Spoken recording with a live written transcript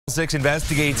6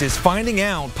 Investigates is finding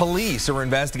out police are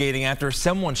investigating after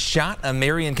someone shot a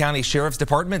Marion County Sheriff's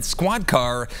Department squad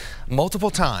car multiple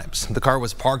times. The car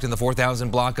was parked in the 4000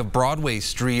 block of Broadway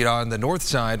Street on the north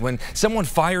side when someone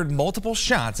fired multiple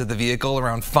shots at the vehicle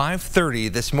around 5:30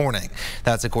 this morning.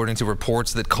 That's according to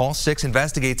reports that Call 6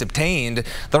 Investigates obtained.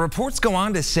 The reports go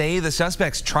on to say the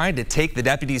suspects tried to take the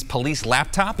deputy's police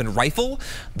laptop and rifle.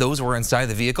 Those were inside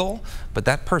the vehicle, but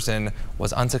that person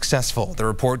was unsuccessful. The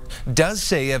report does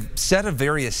say a set of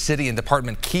various city and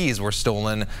department keys were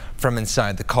stolen from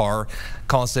inside the car.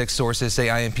 Call 6 sources say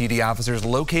IMPD officers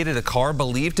located a car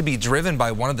believed to be driven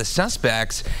by one of the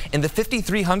suspects in the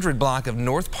 5300 block of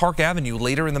North Park Avenue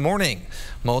later in the morning.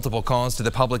 Multiple calls to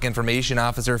the public information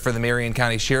officer for the Marion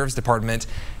County Sheriff's Department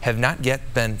have not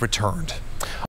yet been returned.